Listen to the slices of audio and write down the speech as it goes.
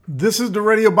This is the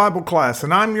Radio Bible Class,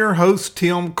 and I'm your host,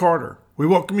 Tim Carter. We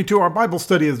welcome you to our Bible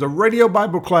study as the Radio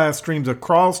Bible Class streams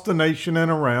across the nation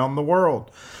and around the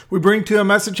world. We bring to you a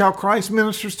message how Christ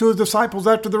ministers to his disciples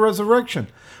after the resurrection.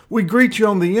 We greet you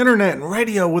on the internet and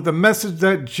radio with the message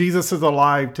that Jesus is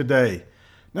alive today.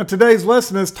 Now, today's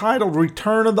lesson is titled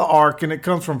Return of the Ark, and it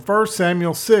comes from 1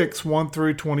 Samuel 6, 1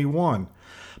 through 21.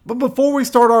 But before we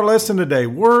start our lesson today,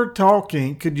 Word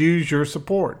Talking could use your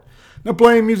support. Now,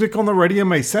 playing music on the radio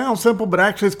may sound simple, but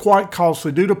actually it's quite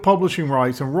costly due to publishing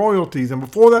rights and royalties. And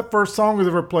before that first song is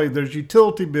ever played, there's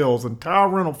utility bills and tower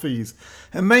rental fees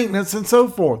and maintenance and so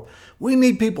forth. We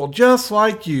need people just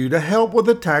like you to help with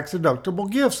a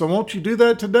tax-deductible gift. So won't you do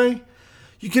that today?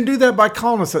 You can do that by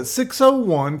calling us at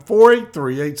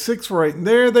 601-483-8648. And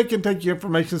there they can take your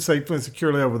information safely and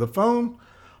securely over the phone.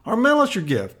 Or mail us your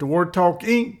gift to Word Talk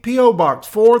Inc., P.O. Box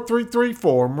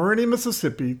 4334, Meridian,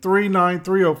 Mississippi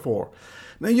 39304.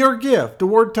 Now, your gift to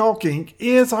Word Talk Inc.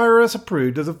 is IRS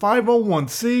approved as a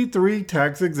 501c3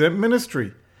 tax-exempt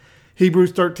ministry.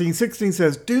 Hebrews 13:16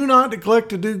 says, "Do not neglect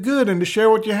to do good and to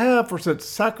share what you have, for such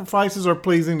sacrifices are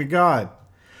pleasing to God."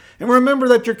 And remember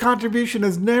that your contribution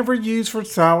is never used for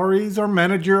salaries or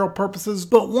managerial purposes,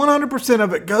 but 100%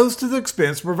 of it goes to the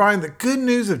expense of providing the good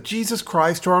news of Jesus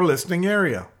Christ to our listening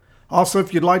area. Also,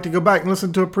 if you'd like to go back and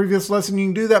listen to a previous lesson, you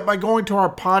can do that by going to our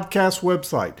podcast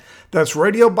website. That's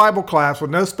Radio Bible Class with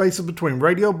no spaces between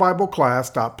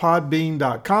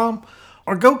radiobibleclass.podbean.com,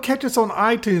 or go catch us on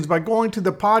iTunes by going to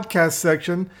the podcast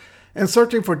section and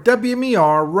searching for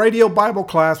WMER Radio Bible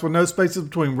Class with no spaces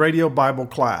between Radio Bible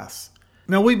Class.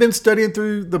 Now, we've been studying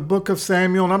through the book of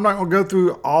Samuel, and I'm not going to go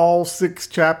through all 6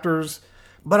 chapters,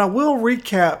 but I will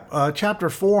recap chapter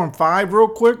 4 and 5 real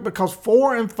quick, because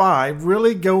 4 and 5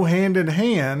 really go hand in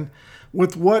hand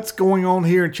with what's going on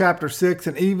here in chapter 6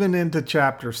 and even into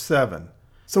chapter 7.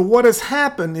 So what has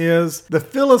happened is the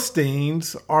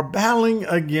Philistines are battling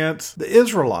against the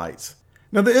Israelites.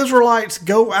 Now, the Israelites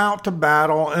go out to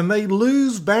battle and they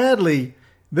lose badly.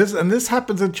 This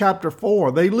happens in chapter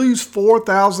 4. They lose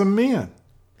 4,000 men.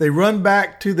 They run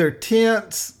back to their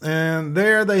tents, and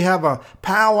there they have a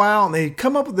powwow, and they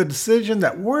come up with the decision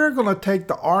that we're going to take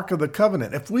the Ark of the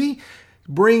Covenant. If we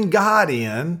bring God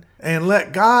in and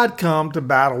let God come to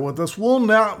battle with us, we'll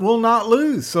not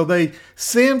lose. So they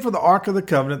send for the Ark of the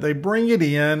Covenant, they bring it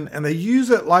in, and they use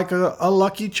it like a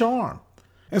lucky charm.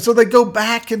 And so they go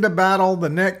back into battle the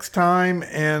next time,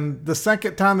 and the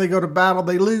second time they go to battle,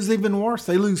 they lose even worse.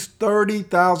 They lose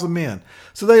 30,000 men.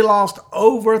 So they lost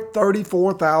over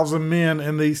 34,000 men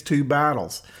in these 2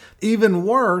 battles. Even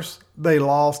worse, they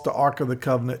lost the Ark of the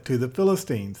Covenant to the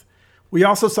Philistines. We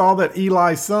also saw that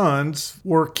Eli's sons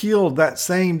were killed that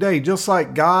same day, just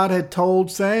like God had told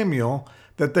Samuel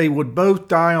that they would both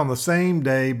die on the same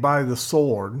day by the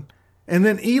sword. And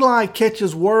then Eli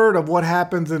catches word of what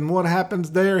happens, and what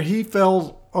happens there, he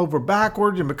falls over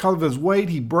backwards, and because of his weight,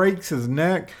 he breaks his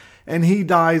neck, and he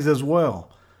dies as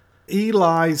well.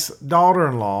 Eli's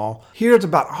daughter-in-law hears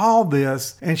about all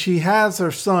this, and she has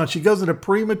her son. She goes into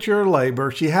premature labor.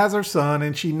 She has her son,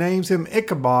 and she names him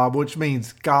Ichabod, which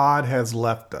means God has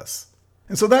left us.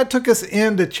 And so that took us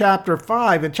into chapter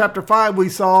 5. In chapter 5, we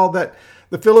saw that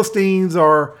the Philistines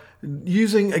are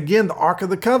using, again, the Ark of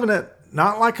the Covenant,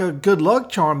 not like a good luck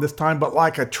charm this time, but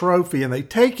like a trophy. And they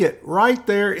take it right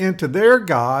there into their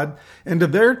God, into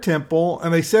their temple,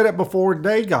 and they set it before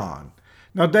Dagon.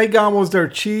 Now, Dagon was their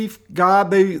chief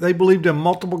god. They believed in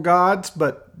multiple gods,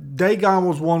 but Dagon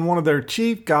was one of their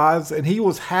chief gods, and he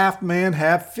was half man,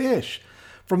 half fish.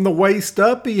 From the waist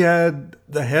up, he had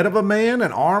the head of a man,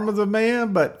 an arm of a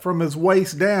man, but from his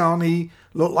waist down, he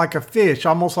looked like a fish,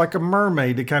 almost like a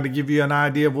mermaid, to kind of give you an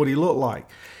idea of what he looked like.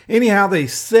 Anyhow, they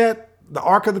set the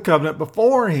Ark of the Covenant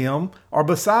before him or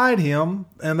beside him,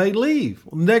 and they leave.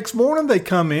 Next morning they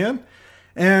come in,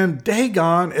 and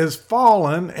Dagon is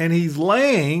fallen, and he's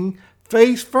laying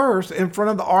face first in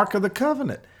front of the Ark of the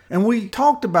Covenant. And we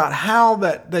talked about how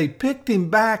that they picked him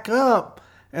back up,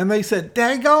 and they said,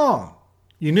 "Dagon."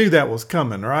 You knew that was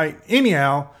coming, right?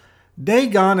 Anyhow,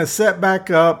 Dagon is set back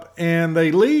up, and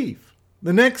they leave.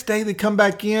 The next day they come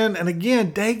back in, and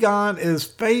again, Dagon is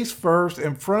face first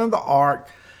in front of the Ark,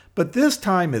 but this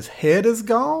time his head is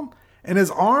gone and his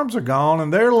arms are gone,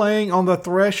 and they're laying on the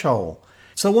threshold.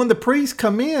 So when the priests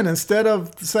come in, instead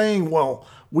of saying, well,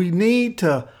 we need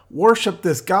to worship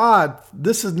this God,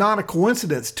 this is not a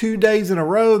coincidence, 2 days in a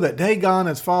row that Dagon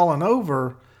has fallen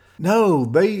over. No,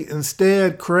 they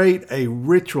instead create a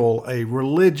ritual, a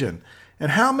religion.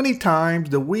 And how many times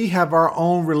do we have our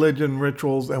own religion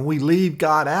rituals and we leave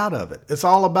God out of it? It's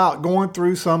all about going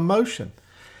through some motion.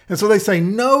 And so they say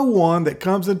no one that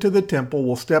comes into the temple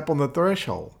will step on the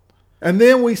threshold. And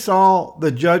then we saw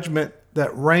the judgment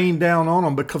that rained down on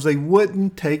them because they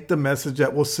wouldn't take the message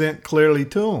that was sent clearly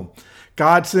to them.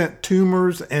 God sent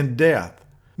tumors and death.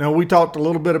 Now, we talked a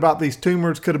little bit about these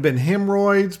tumors could have been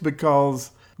hemorrhoids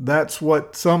because that's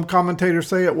what some commentators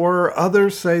say it were.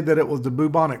 Others say that it was the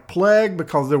bubonic plague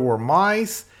because there were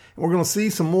mice. And we're going to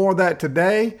see some more of that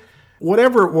today.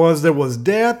 Whatever it was, there was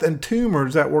death and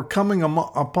tumors that were coming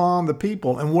upon the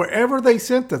people. And wherever they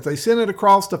sent this, they sent it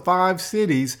across the 5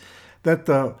 cities that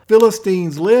the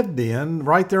Philistines lived in,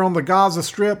 right there on the Gaza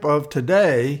Strip of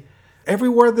today.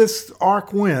 Everywhere this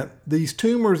ark went, these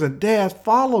tumors and death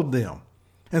followed them.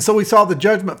 And so we saw the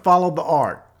judgment followed the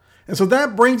ark. And so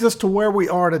that brings us to where we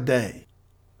are today.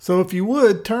 So if you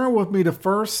would, turn with me to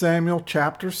 1 Samuel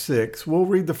chapter 6. We'll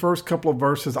read the first couple of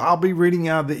verses. I'll be reading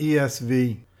out of the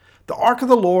ESV. The ark of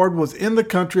the Lord was in the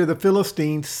country of the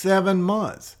Philistines 7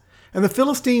 months. And the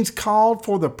Philistines called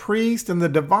for the priests and the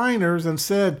diviners and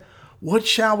said, "What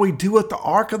shall we do with the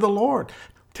ark of the Lord?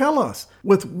 Tell us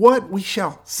with what we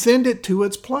shall send it to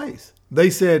its place." They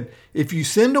said, "If you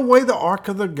send away the ark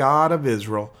of the God of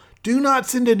Israel, do not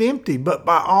send it empty, but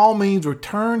by all means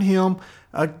return him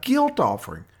a guilt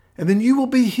offering. And then you will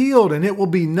be healed, and it will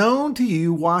be known to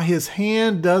you why his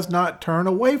hand does not turn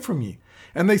away from you."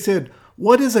 And they said,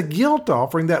 "What is a guilt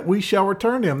offering that we shall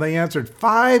return to him?" They answered,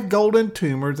 5 golden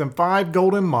tumors and 5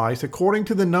 golden mice, according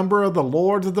to the number of the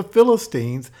lords of the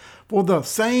Philistines, for the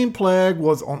same plague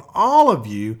was on all of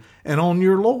you and on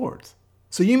your lords.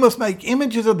 So you must make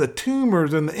images of the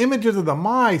tumors and the images of the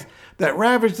mice that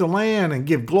ravage the land and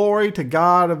give glory to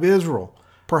God of Israel.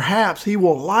 Perhaps he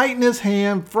will lighten his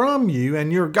hand from you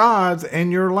and your gods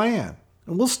and your land.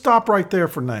 And we'll stop right there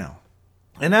for now.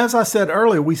 And as I said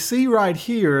earlier, we see right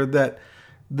here that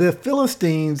the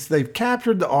Philistines, they've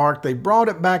captured the ark, they brought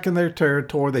it back in their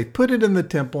territory, they put it in the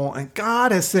temple, and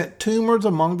God has sent tumors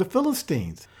among the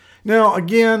Philistines. Now,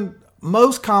 again,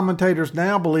 most commentators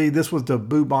now believe this was the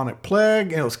bubonic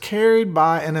plague, and it was carried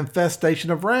by an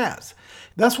infestation of rats.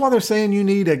 That's why they're saying you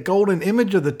need a golden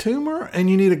image of the tumor and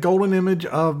you need a golden image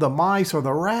of the mice or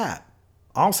the rat.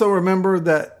 Also remember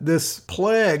that this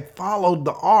plague followed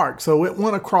the ark, so it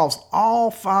went across all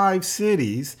 5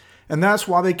 cities, and that's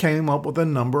why they came up with a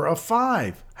number of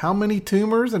 5. How many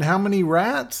tumors and how many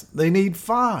rats? They need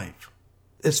 5.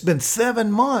 It's been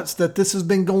 7 months that this has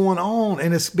been going on,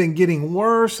 and it's been getting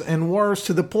worse and worse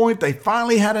to the point they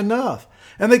finally had enough.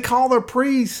 And they call their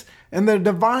priests and their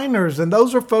diviners, and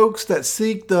those are folks that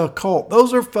seek the occult.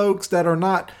 Those are folks that are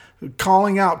not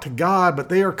calling out to God, but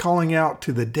they are calling out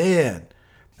to the dead.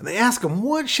 And they ask them,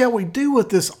 "What shall we do with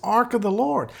this ark of the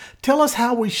Lord? Tell us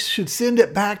how we should send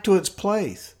it back to its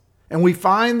place." And we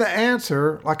find the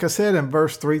answer, like I said, in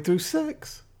verse 3 through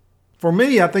 6. For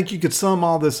me, I think you could sum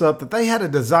all this up that they had a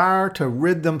desire to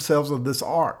rid themselves of this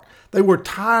ark. They were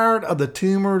tired of the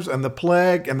tumors and the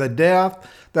plague and the death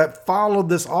that followed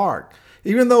this ark.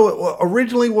 Even though it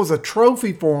originally was a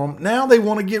trophy for them, now they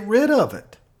want to get rid of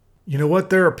it. You know what?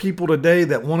 There are people today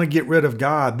that want to get rid of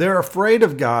God. They're afraid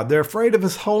of God. They're afraid of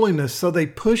his holiness, so they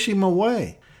push him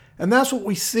away. And that's what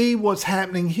we see what's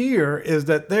happening here is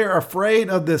that they're afraid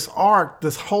of this ark,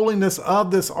 this holiness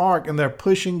of this ark, and they're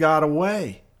pushing God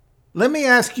away. Let me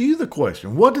ask you the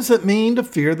question. What does it mean to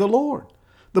fear the Lord?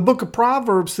 The book of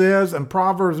Proverbs says in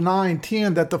Proverbs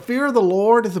 9:10 that the fear of the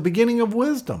Lord is the beginning of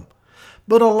wisdom.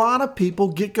 But a lot of people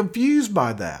get confused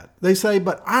by that. They say,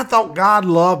 "But I thought God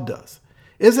loved us.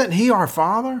 Isn't he our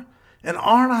Father? And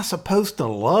aren't I supposed to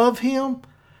love him?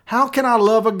 How can I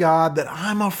love a God that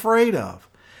I'm afraid of?"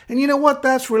 And you know what?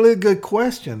 That's really a good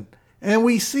question. And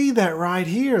we see that right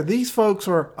here. These folks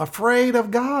are afraid of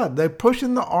God. They're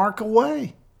pushing the ark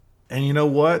away. And you know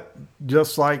what?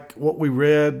 Just like what we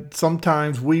read,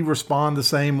 sometimes we respond the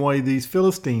same way these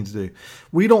Philistines do.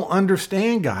 We don't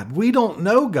understand God. We don't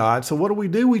know God. So what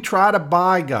do? We try to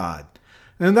buy God.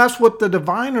 And that's what the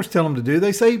diviners tell them to do.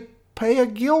 They say, pay a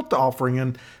guilt offering.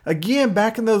 And again,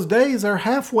 back in those days, they're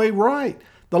halfway right.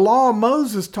 The law of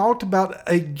Moses talked about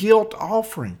a guilt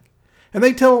offering. And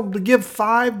they tell them to give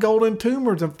 5 golden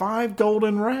tumors and 5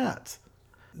 golden rats.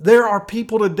 There are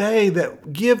people today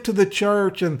that give to the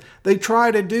church and they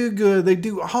try to do good. They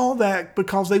do all that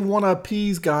because they want to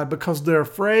appease God, because they're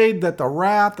afraid that the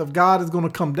wrath of God is going to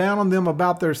come down on them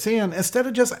about their sin instead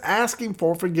of just asking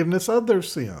for forgiveness of their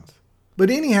sins. But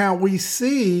anyhow, we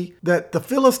see that the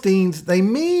Philistines, they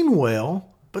mean well,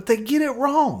 but they get it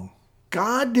wrong.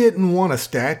 God didn't want a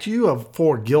statue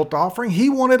for a guilt offering. He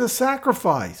wanted a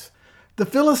sacrifice. The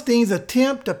Philistines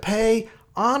attempt to pay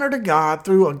honor to God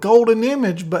through a golden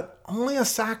image, but only a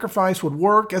sacrifice would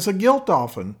work as a guilt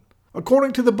offering.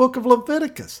 According to the book of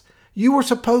Leviticus, you were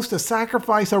supposed to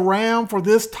sacrifice a ram for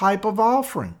this type of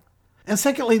offering. And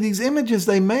secondly, these images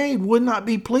they made would not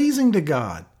be pleasing to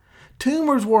God.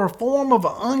 Tumors were a form of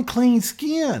an unclean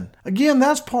skin. Again,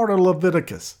 that's part of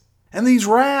Leviticus. And these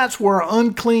rats were an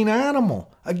unclean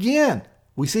animal. Again,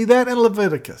 we see that in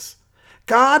Leviticus.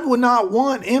 God would not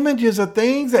want images of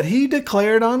things that he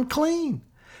declared unclean.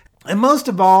 And most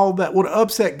of all, that would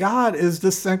upset God is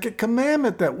the second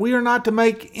commandment, that we are not to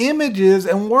make images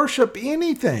and worship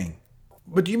anything.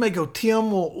 But you may go,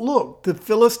 Tim, well, look, the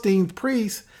Philistine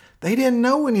priests, they didn't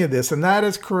know any of this, and that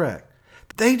is correct.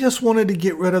 They just wanted to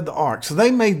get rid of the ark. So they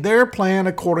made their plan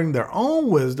according to their own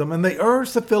wisdom, and they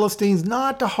urged the Philistines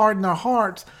not to harden their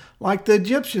hearts like the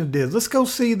Egyptians did. Let's go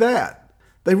see that.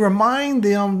 They remind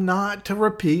them not to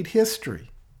repeat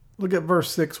history. Look at verse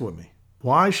 6 with me.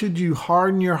 Why should you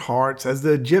harden your hearts as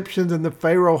the Egyptians and the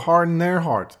Pharaoh hardened their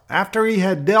hearts? After he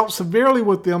had dealt severely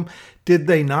with them, did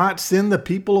they not send the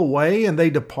people away and they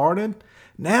departed?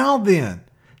 Now then,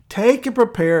 take and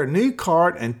prepare a new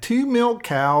cart and 2 milk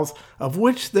cows, of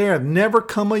which there have never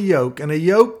come a yoke, and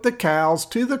yoke the cows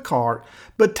to the cart,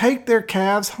 but take their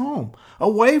calves home,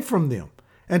 away from them.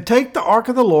 And take the ark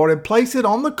of the Lord and place it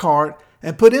on the cart,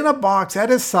 and put in a box at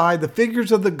his side the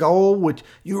figures of the gold which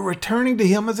you are returning to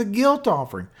him as a guilt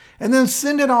offering. And then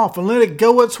send it off and let it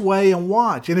go its way and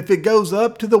watch. And if it goes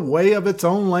up to the way of its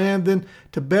own land, then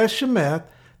to Beth-Shemesh,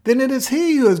 then it is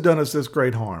he who has done us this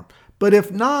great harm. But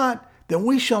if not, then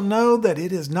we shall know that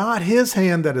it is not his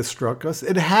hand that has struck us.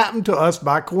 It happened to us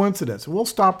by coincidence. We'll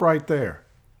stop right there.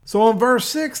 So in verse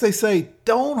 6, they say,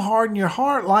 don't harden your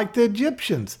heart like the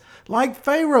Egyptians, like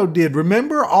Pharaoh did.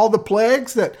 Remember all the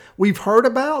plagues that we've heard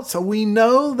about? So we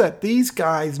know that these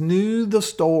guys knew the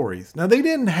stories. Now, they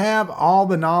didn't have all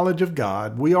the knowledge of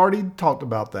God. We already talked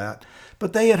about that.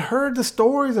 But they had heard the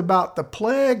stories about the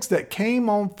plagues that came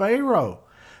on Pharaoh.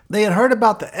 They had heard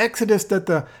about the exodus that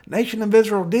the nation of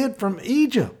Israel did from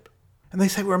Egypt. And they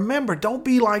say, remember, don't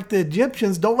be like the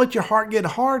Egyptians. Don't let your heart get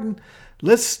hardened.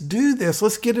 Let's do this.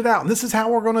 Let's get it out. And this is how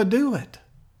we're going to do it.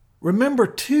 Remember,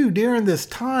 too, during this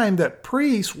time that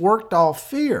priests worked off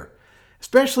fear,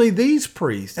 especially these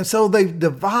priests. And so they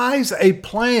devised a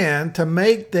plan to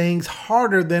make things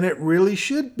harder than it really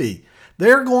should be.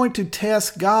 They're going to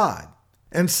test God.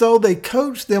 And so they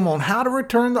coached them on how to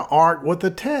return the ark with a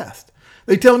test.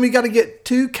 They tell them you got to get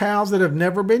 2 cows that have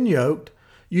never been yoked.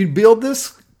 You build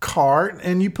this cart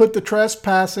and you put the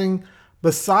trespassing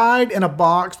in a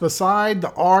box beside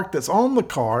the ark that's on the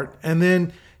cart, and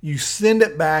then you send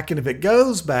it back, and if it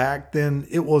goes back, then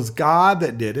it was God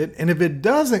that did it, and if it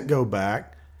doesn't go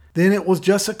back, then it was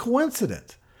just a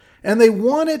coincidence. And they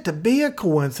want it to be a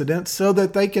coincidence so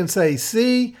that they can say,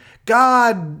 see,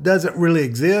 God doesn't really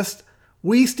exist.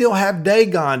 We still have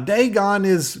Dagon. Dagon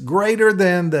is greater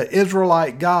than the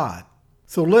Israelite God.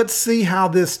 So let's see how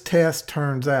this test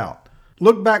turns out.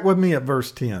 Look back with me at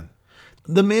verse 10.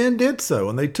 The men did so,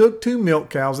 and they took 2 milk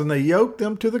cows, and they yoked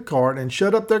them to the cart and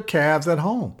shut up their calves at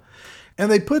home.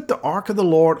 And they put the ark of the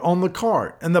Lord on the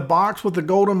cart, and the box with the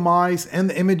golden mice and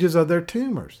the images of their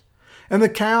tumors. And the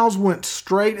cows went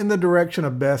straight in the direction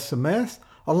of Beth-Shemesh,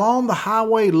 along the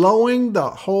highway, lowing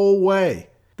the whole way.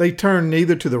 They turned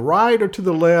neither to the right or to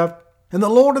the left, and the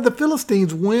Lord of the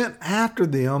Philistines went after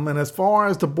them, and as far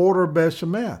as the border of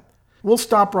Beth-Shemesh. We'll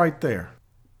stop right there.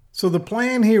 So the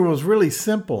plan here was really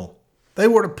simple. They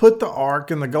were to put the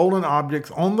ark and the golden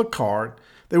objects on the cart.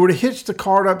 They were to hitch the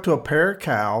cart up to a pair of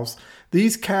cows.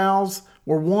 These cows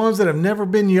were ones that have never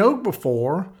been yoked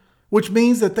before, which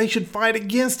means that they should fight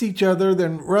against each other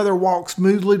than rather walk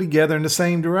smoothly together in the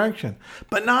same direction.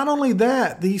 But not only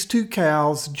that, these 2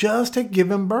 cows just had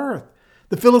given birth.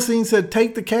 The Philistines said,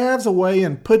 take the calves away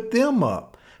and put them up.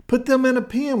 Put them in a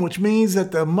pen, which means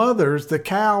that the mothers, the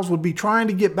cows, would be trying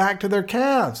to get back to their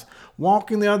calves,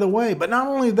 walking the other way. But not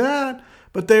only that,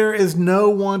 but there is no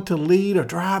one to lead or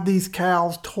drive these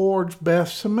cows towards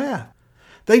Beth-Shemesh.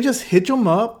 They just hitch them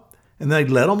up and they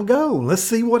let them go. Let's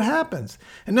see what happens.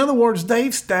 In other words,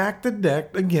 they've stacked the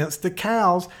deck against the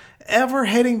cows ever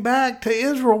heading back to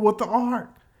Israel with the ark.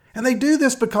 And they do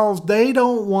this because they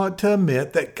don't want to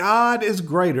admit that God is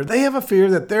greater. They have a fear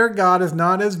that their God is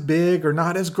not as big or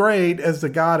not as great as the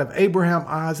God of Abraham,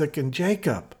 Isaac, and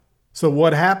Jacob. So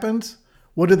what happens?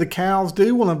 What did the cows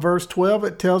do? Well, in verse 12,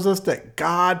 it tells us that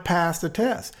God passed the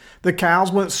test. The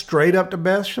cows went straight up to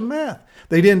Beth-Shemesh.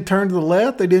 They didn't turn to the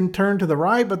left, they didn't turn to the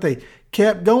right, but they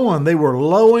kept going. They were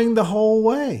lowing the whole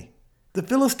way. The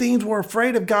Philistines were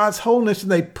afraid of God's holiness and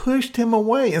they pushed him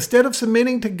away. Instead of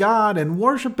submitting to God and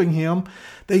worshiping him,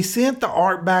 they sent the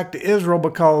ark back to Israel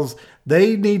because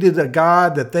they needed a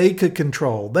God that they could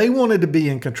control. They wanted to be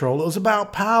in control. It was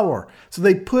about power. So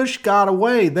they pushed God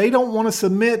away. They don't want to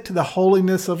submit to the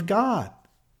holiness of God.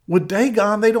 With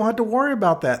Dagon, they don't have to worry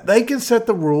about that. They can set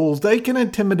the rules. They can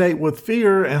intimidate with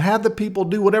fear and have the people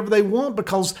do whatever they want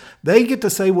because they get to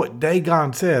say what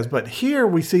Dagon says. But here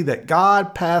we see that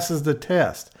God passes the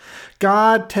test.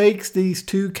 God takes these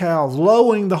two cows,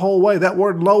 lowing the whole way. That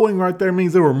word lowing right there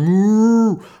means they were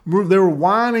moo, moo. They were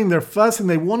whining, they're fussing.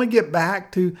 They want to get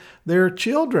back to their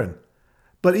children.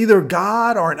 But either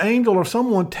God or an angel or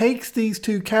someone takes these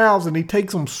two cows and he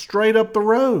takes them straight up the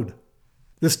road.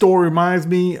 This story reminds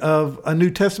me of a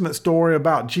New Testament story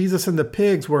about Jesus and the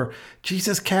pigs, where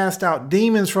Jesus cast out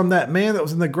demons from that man that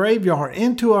was in the graveyard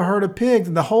into a herd of pigs,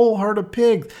 and the whole herd of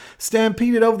pigs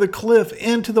stampeded over the cliff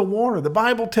into the water. The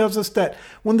Bible tells us that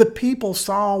when the people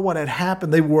saw what had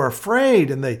happened, they were afraid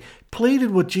and they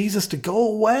pleaded with Jesus to go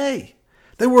away.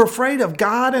 They were afraid of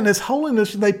God and His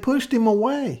holiness, and they pushed Him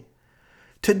away.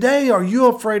 Today, are you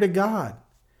afraid of God?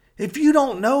 If you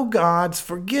don't know God's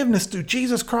forgiveness through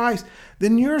Jesus Christ,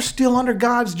 then you're still under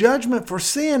God's judgment for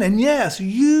sin. And yes,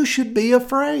 you should be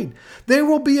afraid. There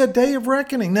will be a day of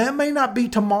reckoning. That may not be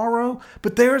tomorrow,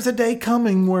 but there is a day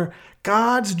coming where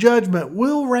God's judgment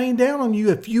will rain down on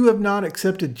you if you have not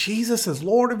accepted Jesus as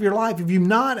Lord of your life, if you've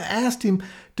not asked Him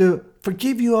to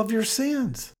forgive you of your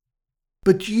sins.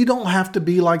 But you don't have to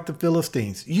be like the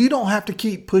Philistines. You don't have to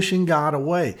keep pushing God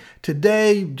away.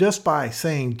 Today, just by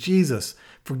saying, Jesus,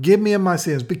 forgive me of my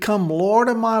sins, become Lord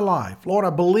of my life. Lord, I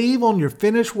believe on your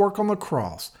finished work on the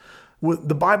cross.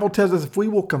 The Bible tells us if we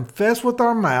will confess with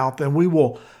our mouth and we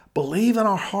will believe in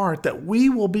our heart that we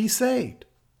will be saved.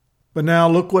 But now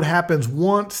look what happens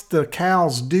once the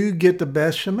cows do get to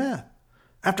Beth Shemesh.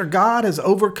 After God has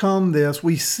overcome this,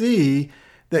 we see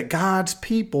that God's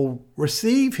people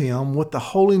receive Him with the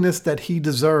holiness that He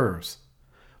deserves.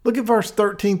 Look at verse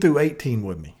 13 through 18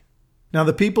 with me. Now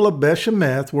the people of Beth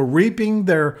Shemesh were reaping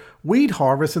their wheat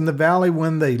harvest in the valley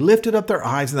when they lifted up their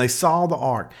eyes and they saw the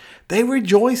ark. They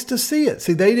rejoiced to see it.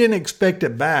 See, they didn't expect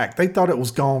it back. They thought it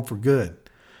was gone for good.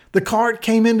 The cart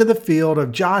came into the field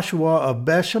of Joshua of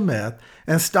Beth Shemesh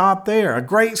and stopped there. A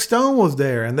great stone was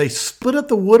there, and they split up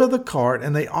the wood of the cart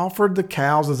and they offered the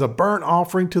cows as a burnt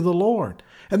offering to the Lord.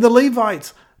 And the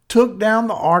Levites took down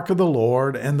the ark of the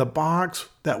Lord and the box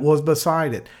that was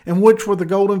beside it, in which were the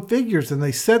golden figures, and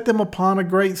they set them upon a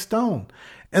great stone.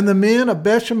 And the men of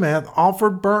Beth Shemesh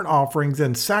offered burnt offerings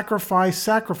and sacrificed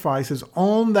sacrifices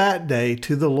on that day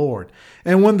to the Lord.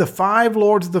 And when the 5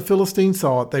 lords of the Philistines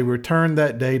saw it, they returned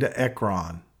that day to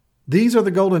Ekron. These are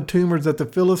the golden tumors that the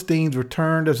Philistines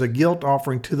returned as a guilt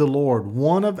offering to the Lord,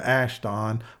 one of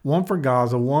Ashdod, one for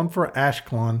Gaza, one for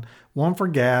Ashkelon, one for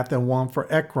Gath, and one for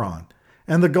Ekron.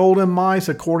 And the golden mice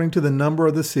according to the number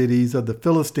of the cities of the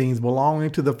Philistines belonging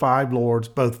to the 5 lords,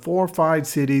 both fortified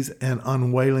cities and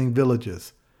unwailing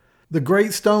villages. The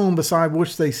great stone beside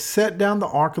which they set down the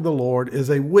ark of the Lord is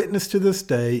a witness to this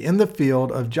day in the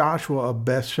field of Joshua of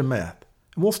Beth Shemesh.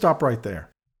 And we'll stop right there.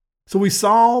 So we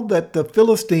saw that the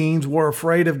Philistines were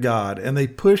afraid of God and they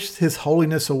pushed His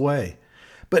holiness away.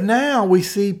 But now we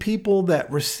see people that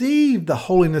receive the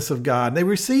holiness of God. They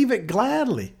receive it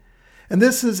gladly. And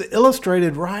this is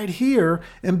illustrated right here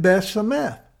in Beth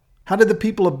Shemesh. How did the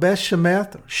people of Beth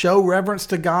Shemesh show reverence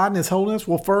to God and His holiness?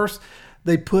 Well, first,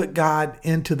 they put God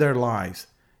into their lives.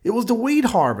 It was the wheat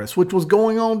harvest, which was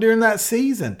going on during that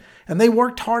season. And they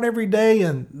worked hard every day,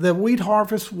 and the wheat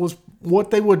harvest was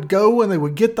what they would go and they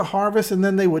would get the harvest, and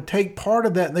then they would take part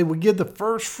of that and they would give the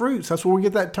first fruits. That's where we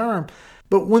get that term.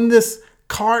 But when this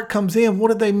cart comes in,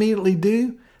 what do they immediately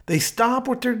do? They stop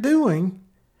what they're doing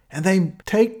and they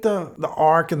take the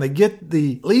ark and they get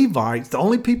the Levites, the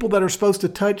only people that are supposed to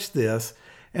touch this,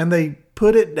 and they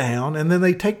put it down, and then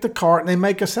they take the cart and they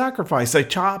make a sacrifice. They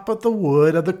chop up the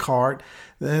wood of the cart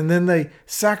and then they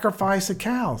sacrifice the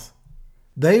cows.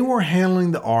 They were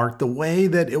handling the ark the way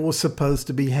that it was supposed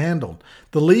to be handled.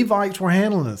 The Levites were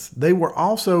handling this. They were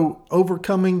also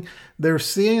overcoming their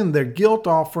sin, their guilt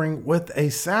offering with a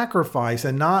sacrifice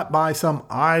and not by some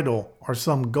idol or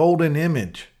some golden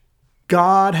image.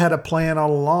 God had a plan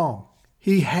all along.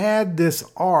 He had this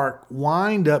ark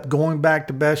wind up going back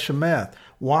to Beth Shemesh.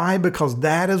 Why? Because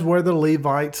that is where the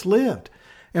Levites lived.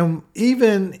 And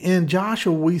even in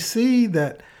Joshua, we see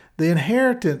that the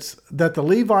inheritance that the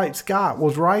Levites got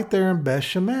was right there in Beth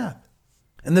Shemesh.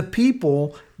 And the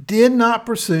people did not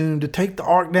presume to take the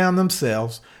ark down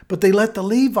themselves, but they let the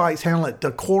Levites handle it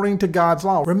according to God's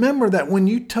law. Remember that when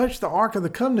you touch the Ark of the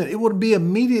Covenant, it would be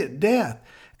immediate death.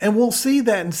 And we'll see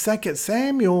that in 2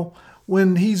 Samuel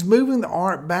when he's moving the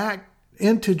ark back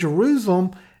into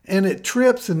Jerusalem and it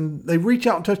trips and they reach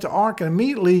out and touch the ark and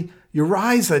immediately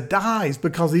Uriah dies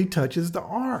because he touches the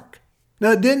ark.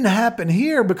 Now, it didn't happen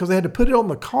here because they had to put it on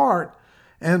the cart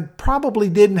and probably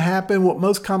didn't happen. What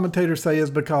most commentators say is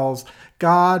because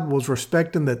God was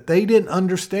respecting that they didn't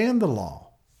understand the law.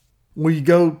 When you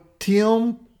go,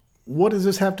 Tim, what does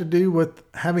this have to do with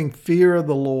having fear of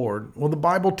the Lord? Well, the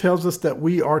Bible tells us that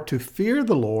we are to fear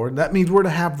the Lord. That means we're to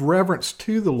have reverence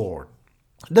to the Lord.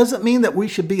 It doesn't mean that we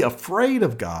should be afraid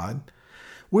of God.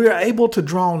 We are able to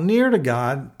draw near to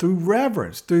God through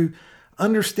reverence, through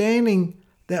understanding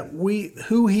that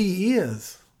who He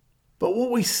is. But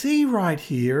what we see right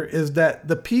here is that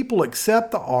the people accept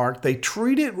the ark. They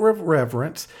treat it with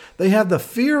reverence. They have the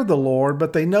fear of the Lord,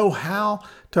 but they know how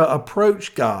to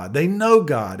approach God. They know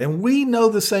God. And we know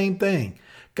the same thing.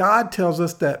 God tells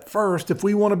us that first, if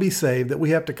we want to be saved, that we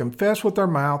have to confess with our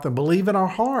mouth and believe in our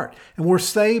heart. And we're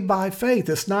saved by faith.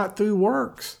 It's not through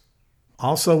works.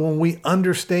 Also, when we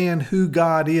understand who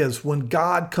God is, when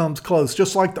God comes close,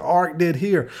 just like the ark did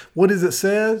here, what does it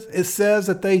say? It says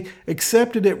that they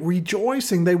accepted it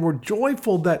rejoicing. They were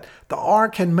joyful that the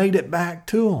ark had made it back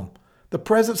to them. The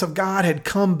presence of God had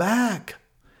come back.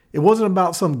 It wasn't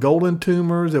about some golden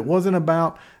tumors. It wasn't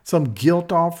about some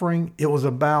guilt offering. It was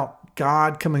about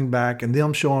God coming back and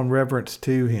them showing reverence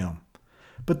to Him.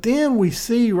 But then we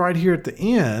see right here at the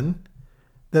end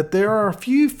that there are a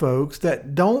few folks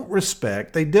that don't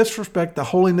respect, they disrespect the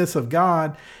holiness of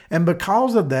God, and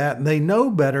because of that, they know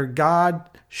better, God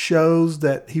shows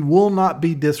that He will not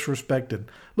be disrespected.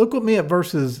 Look with me at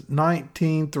verses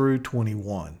 19 through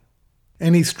 21.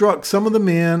 And he struck some of the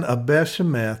men of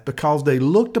Beth-Shemesh because they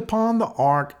looked upon the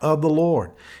ark of the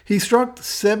Lord. He struck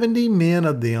 70 men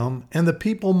of them, and the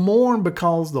people mourned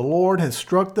because the Lord had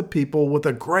struck the people with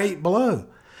a great blow.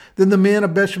 Then the men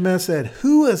of Beth-Shemesh said,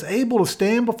 Who is able to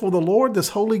stand before the Lord, this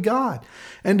holy God?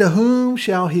 And to whom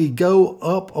shall He go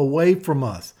up away from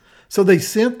us? So they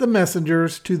sent the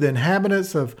messengers to the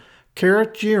inhabitants of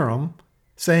Kiriath-Jearim,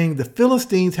 saying, The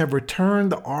Philistines have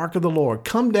returned the ark of the Lord.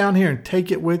 Come down here and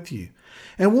take it with you.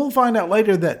 And we'll find out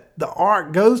later that the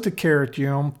ark goes to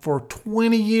Kiriath-Jearim for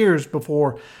 20 years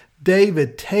before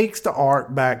David takes the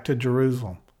ark back to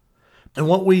Jerusalem. And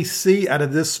what we see out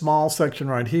of this small section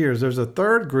right here is there's a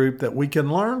third group that we can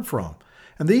learn from.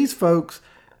 And these folks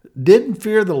didn't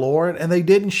fear the Lord and they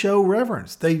didn't show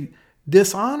reverence. They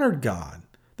dishonored God.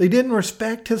 They didn't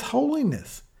respect His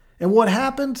holiness. And what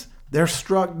happens? They're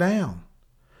struck down.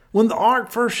 When the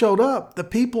ark first showed up, the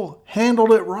people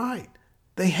handled it right.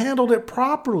 They handled it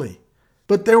properly.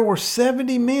 But there were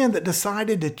 70 men that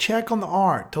decided to check on the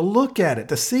ark, to look at it,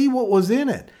 to see what was in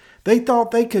it. They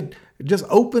thought they could just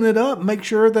open it up, make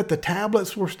sure that the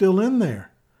tablets were still in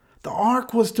there. The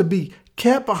ark was to be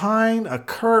kept behind a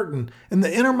curtain in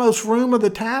the innermost room of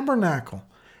the tabernacle.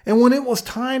 And when it was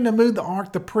time to move the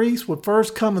ark, the priests would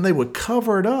first come and they would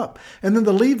cover it up. And then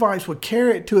the Levites would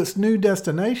carry it to its new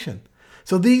destination.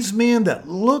 So these men that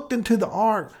looked into the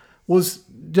ark was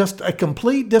just a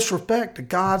complete disrespect to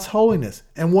God's holiness.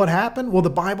 And what happened? Well,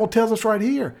 the Bible tells us right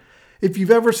here. If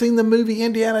you've ever seen the movie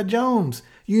Indiana Jones,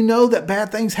 you know that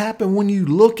bad things happen when you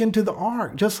look into the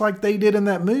ark, just like they did in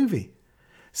that movie.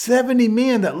 70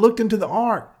 men that looked into the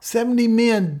ark, 70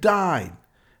 men died.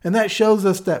 And that shows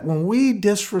us that when we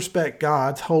disrespect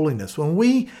God's holiness, when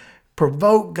we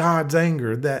provoke God's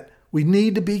anger, that we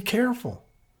need to be careful.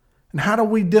 And how do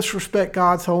we disrespect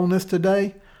God's holiness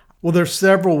today? Well, there's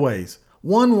several ways.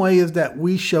 One way is that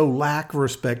we show lack of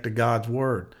respect to God's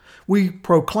word. We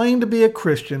proclaim to be a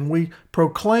Christian. We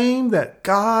proclaim that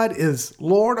God is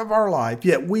Lord of our life,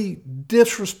 yet we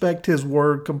disrespect His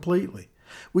word completely.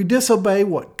 We disobey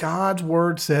what God's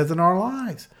word says in our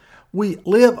lives. We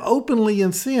live openly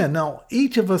in sin. Now,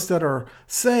 each of us that are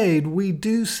saved, we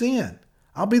do sin.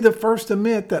 I'll be the first to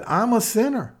admit that I'm a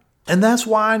sinner. And that's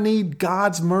why I need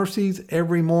God's mercies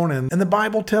every morning. And the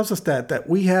Bible tells us that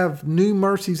we have new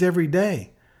mercies every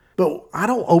day. But I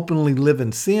don't openly live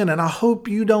in sin, and I hope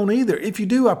you don't either. If you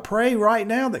do, I pray right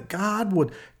now that God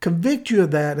would convict you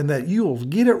of that and that you will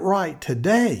get it right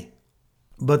today.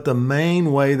 But the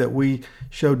main way that we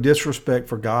show disrespect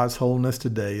for God's holiness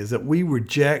today is that we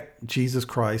reject Jesus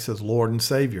Christ as Lord and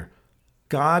Savior.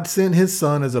 God sent His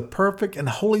Son as a perfect and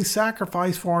holy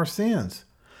sacrifice for our sins.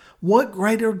 What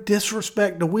greater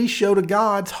disrespect do we show to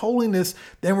God's holiness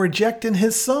than rejecting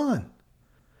His Son?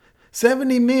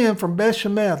 70 men from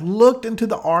Beth-Shemesh looked into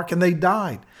the ark and they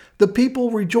died. The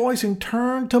people rejoicing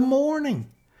turned to mourning.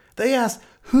 They asked,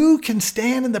 Who can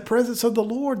stand in the presence of the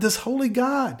Lord, this holy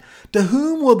God? To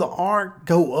whom will the ark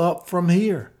go up from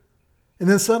here? And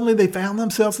then suddenly they found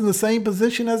themselves in the same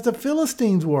position as the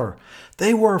Philistines were.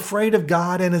 They were afraid of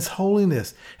God and His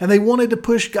holiness, and they wanted to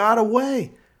push God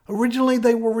away. Originally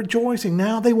they were rejoicing.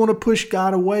 Now they want to push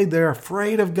God away. They're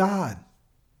afraid of God.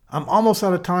 I'm almost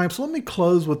out of time, so let me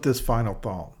close with this final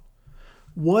thought.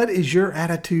 What is your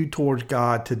attitude towards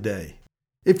God today?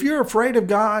 If you're afraid of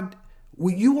God,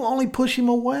 you will only push him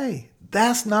away.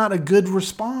 That's not a good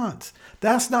response.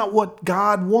 That's not what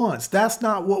God wants. That's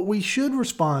not what we should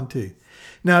respond to.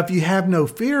 Now, if you have no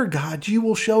fear of God, you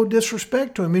will show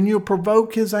disrespect to him and you'll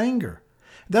provoke his anger.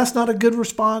 That's not a good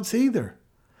response either.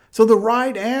 So the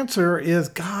right answer is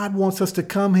God wants us to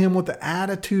come to him with the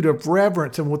attitude of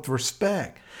reverence and with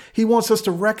respect. He wants us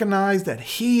to recognize that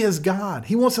he is God.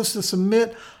 He wants us to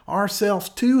submit ourselves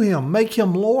to him, make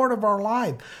him Lord of our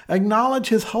life, acknowledge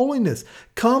his holiness,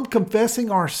 come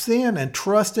confessing our sin and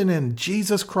trusting in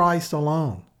Jesus Christ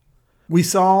alone. We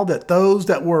saw that those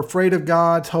that were afraid of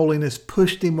God's holiness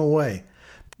pushed him away.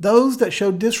 Those that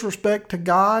showed disrespect to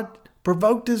God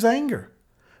provoked his anger.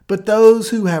 But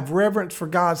those who have reverence for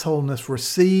God's holiness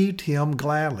received him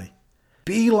gladly.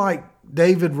 Be like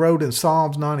David wrote in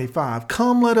Psalms 95,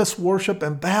 "Come, let us worship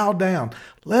and bow down.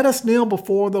 Let us kneel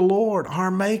before the Lord,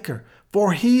 our Maker.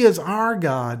 For he is our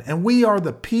God, and we are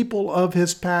the people of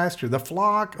his pasture, the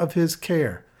flock of his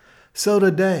care." So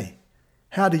today,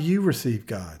 how do you receive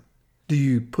God? Do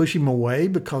you push him away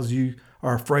because you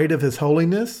are afraid of his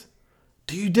holiness?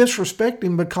 Do you disrespect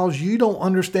him because you don't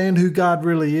understand who God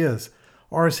really is?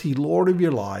 Or is he Lord of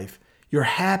your life? You're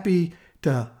happy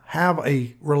to have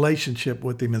a relationship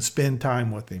with him and spend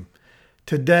time with him.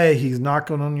 Today, he's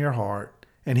knocking on your heart,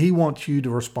 and he wants you to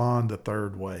respond the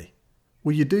third way.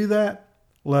 Will you do that?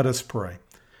 Let us pray.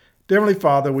 Dear Heavenly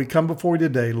Father, we come before you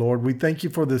today, Lord. We thank you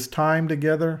for this time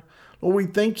together. Lord, we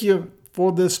thank you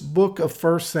for this book of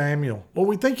 1 Samuel. Lord,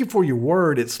 we thank you for your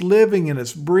word. It's living and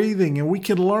it's breathing, and we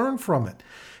can learn from it.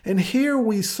 And here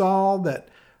we saw that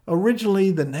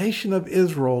originally the nation of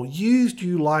Israel used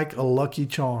you like a lucky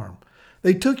charm.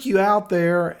 They took you out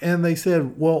there and they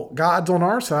said, well, God's on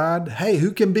our side. Hey,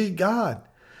 who can beat God?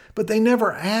 But they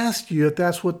never asked you if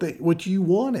that's what you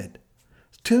wanted.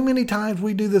 Too many times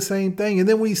we do the same thing. And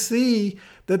then we see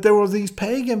that there was these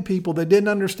pagan people that didn't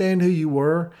understand who you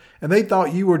were. And they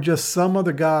thought you were just some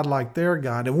other God like their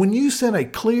God. And when you sent a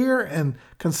clear and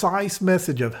concise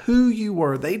message of who you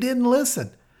were, they didn't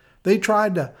listen. They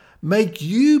tried to make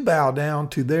you bow down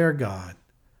to their God.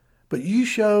 But you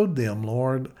showed them,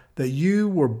 Lord, that you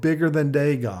were bigger than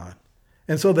Dagon.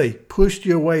 And so they pushed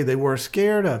you away. They were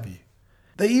scared of you.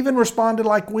 They even responded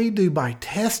like we do by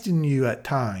testing you at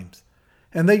times.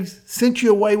 And they sent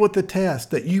you away with the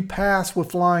test that you passed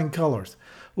with flying colors.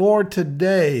 Lord,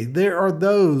 today there are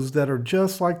those that are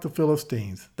just like the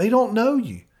Philistines. They don't know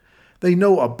you. They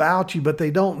know about you, but they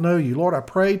don't know you. Lord, I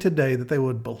pray today that they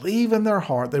would believe in their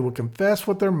heart, they would confess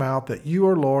with their mouth that you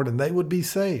are Lord, and they would be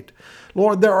saved.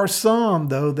 Lord, there are some,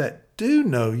 though, that do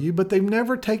know you, but they've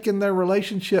never taken their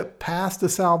relationship past the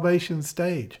salvation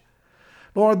stage.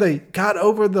 Lord, they got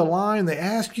over the line. They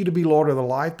asked you to be Lord of their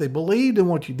life. They believed in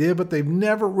what you did, but they've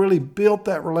never really built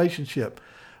that relationship.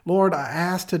 Lord, I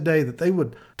ask today that they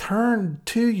would turn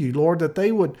to you, Lord, that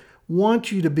they would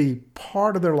want you to be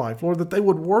part of their life. Lord, that they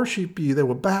would worship you, they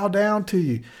would bow down to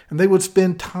you, and they would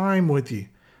spend time with you.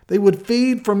 They would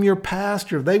feed from your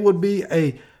pasture. They would be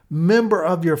a member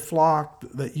of your flock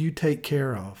that you take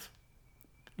care of.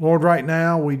 Lord, right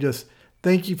now, we just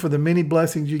thank you for the many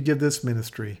blessings you give this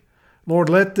ministry. Lord,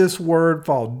 let this word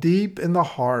fall deep in the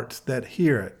hearts that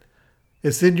hear it.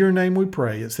 It's in your name we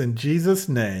pray. It's in Jesus'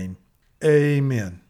 name. Amen.